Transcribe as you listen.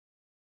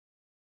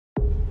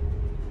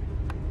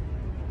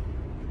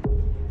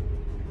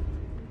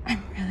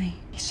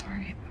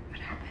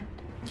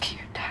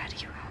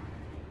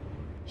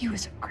He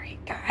was a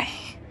great guy.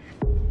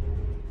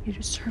 You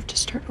deserve to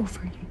start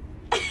over.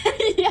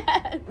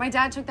 Yes. My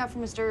dad took that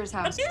from Mr. Dur's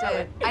house.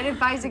 I'd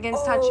advise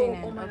against touching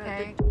it,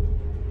 okay?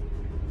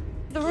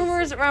 The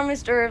rumors around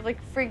Mr. Dur have, like,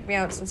 freaked me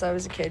out since I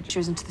was a kid. She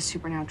was into the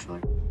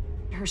supernatural.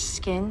 Her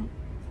skin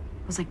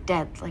was, like,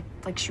 dead,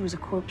 like she was a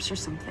corpse or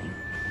something.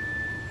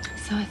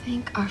 So I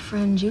think our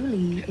friend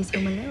Julie is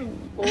home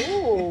alone.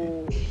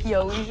 Oh.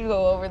 Yo, we should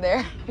go over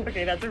there.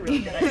 Okay, that's a really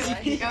good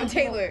idea. Yo,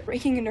 Taylor.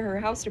 Breaking into her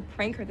house to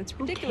prank her, that's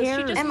ridiculous.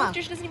 She just Emma. moved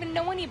here, she doesn't even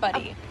know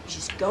anybody.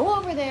 Just go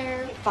over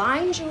there,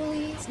 find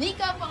Julie,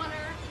 sneak up on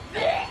her.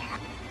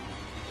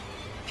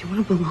 If you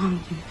want to belong,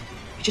 you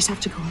just have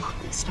to go along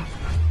with stuff.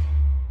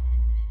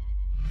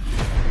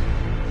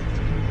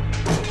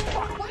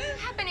 What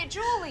happened to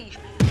Julie?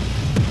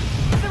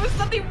 There was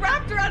something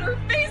wrapped around her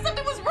face.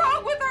 Something was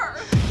wrong with her.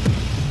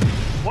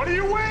 What are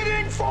you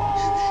waiting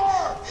for?